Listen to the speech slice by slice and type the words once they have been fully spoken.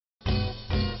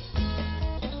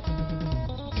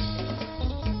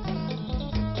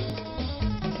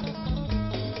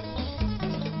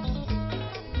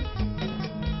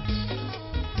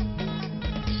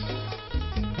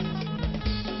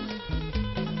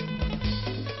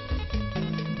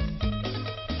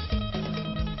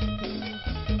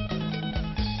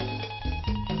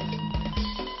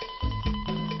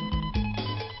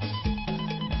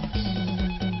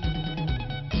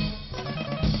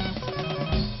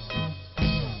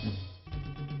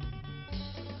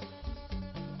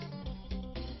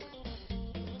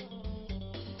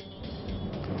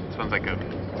sounds like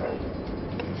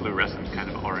a fluorescent kind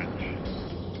of orange.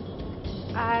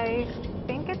 I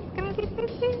think it's gonna be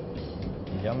tasty.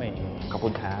 Yummy ขอบคุ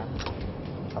ณครับ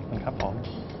ขอบคุณครับผม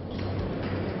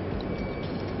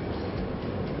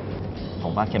ผ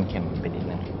มว่าเค็มๆไปนิด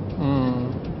นึง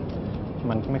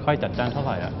มันไม่ค่อยจัดจ้านเท่าไห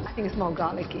ร่อ่ะ I think it's more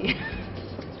garlicky.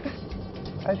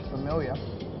 Tastes familiar.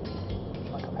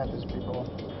 Like I've had this before.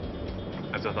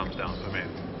 That's a thumbs down for me.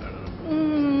 I don't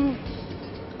know.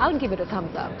 I'll give it a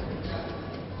thumbs up.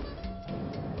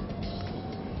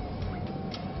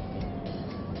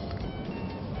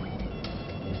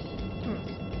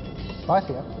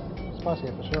 Spicier.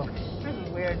 Spicier for sure. This is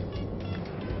weird.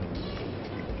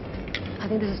 I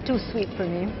think this is too sweet for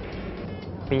me.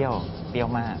 เปรี้ยว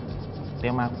มาก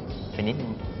ไปนิดนึ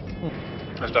ง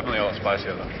It's definitely a lot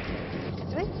spicier though.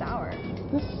 It's really sour.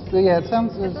 Yeah, it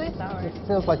sounds. It's really sour. It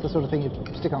feels like the sort of thing you'd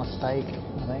stick on a steak.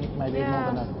 I think maybe more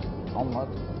than an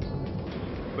omelette.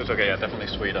 It's okay, yeah, definitely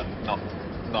sweeter.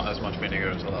 Not as much vinegar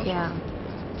as the last one. Yeah.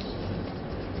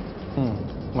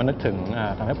 มันนึกถึง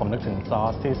ทำให้ผมนึกถึงซอ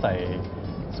สที่ใส่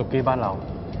สุกี้บ้านเรา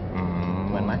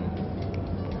เหมือนไหม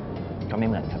ก็ไม่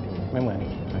เหมือนครับพี่ ไม่เหมือน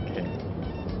โอเค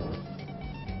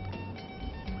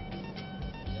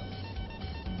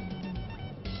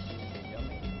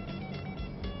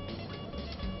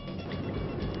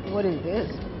What is this?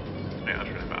 Yeah,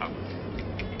 that's really bad.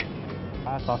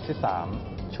 ซอสที่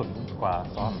 3 ฉุนกว่า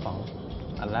ซอส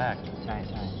2อันแรก ใช่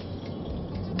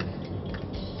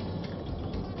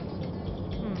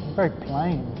Very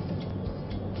plain.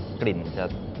 กลิ่นจะ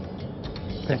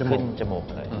ขึ้นจมูก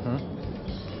เลย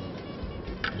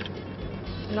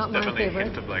Not my Definitely a favorite.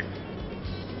 hint of like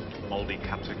moldy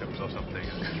capsicums or something.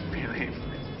 It's really.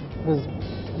 There's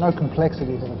no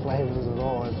complexity to the flavours at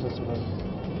all. It's just sort of,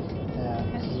 yeah,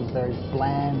 this is very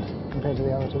bland compared to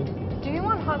the other two. Do you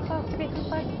want hot sauce to be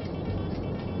complex?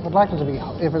 I'd like it to be,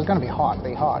 if it's going to be hot,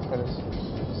 but it's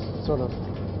sort of.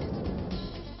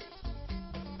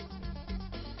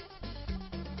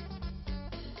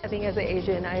 I think as an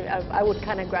Asian, I would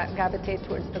kind of gravitate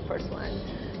towards the first one.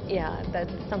 Yeah,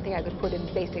 that's something I could put in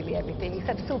basically everything,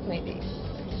 except soup maybe.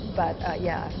 But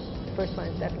yeah, the first one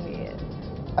is definitely it.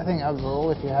 I think overall,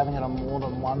 if you're having it on more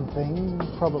than one thing,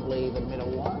 probably the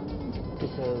middle one,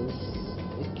 because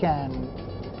it can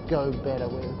go better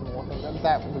with more things.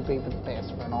 That would be the best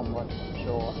for an omelette, I'm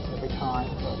sure, every time.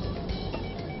 But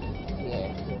yeah.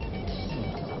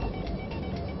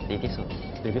 ดีที่สุด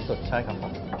ดีที่สุดใช่ครับผ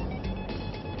ม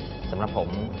สำหรับผม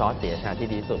ซอสเสียชาที่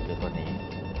ดีที่สุดคือตัวนี้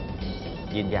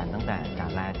ยืนยันตั้งแต่กา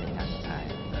รแรกถึงการสุดท้าย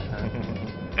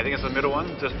I think it's the middle one,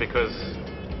 just because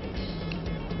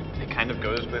it kind of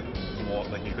goes with more.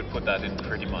 Like you could put that in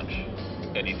pretty much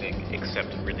anything except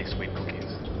really sweet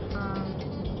cookies.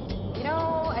 You know,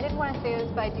 I didn't want to say this,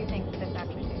 but I do think this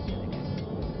actually tastes really good.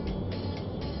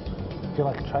 Feel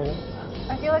like a traitor?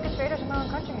 I feel like a traitor to my own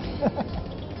country.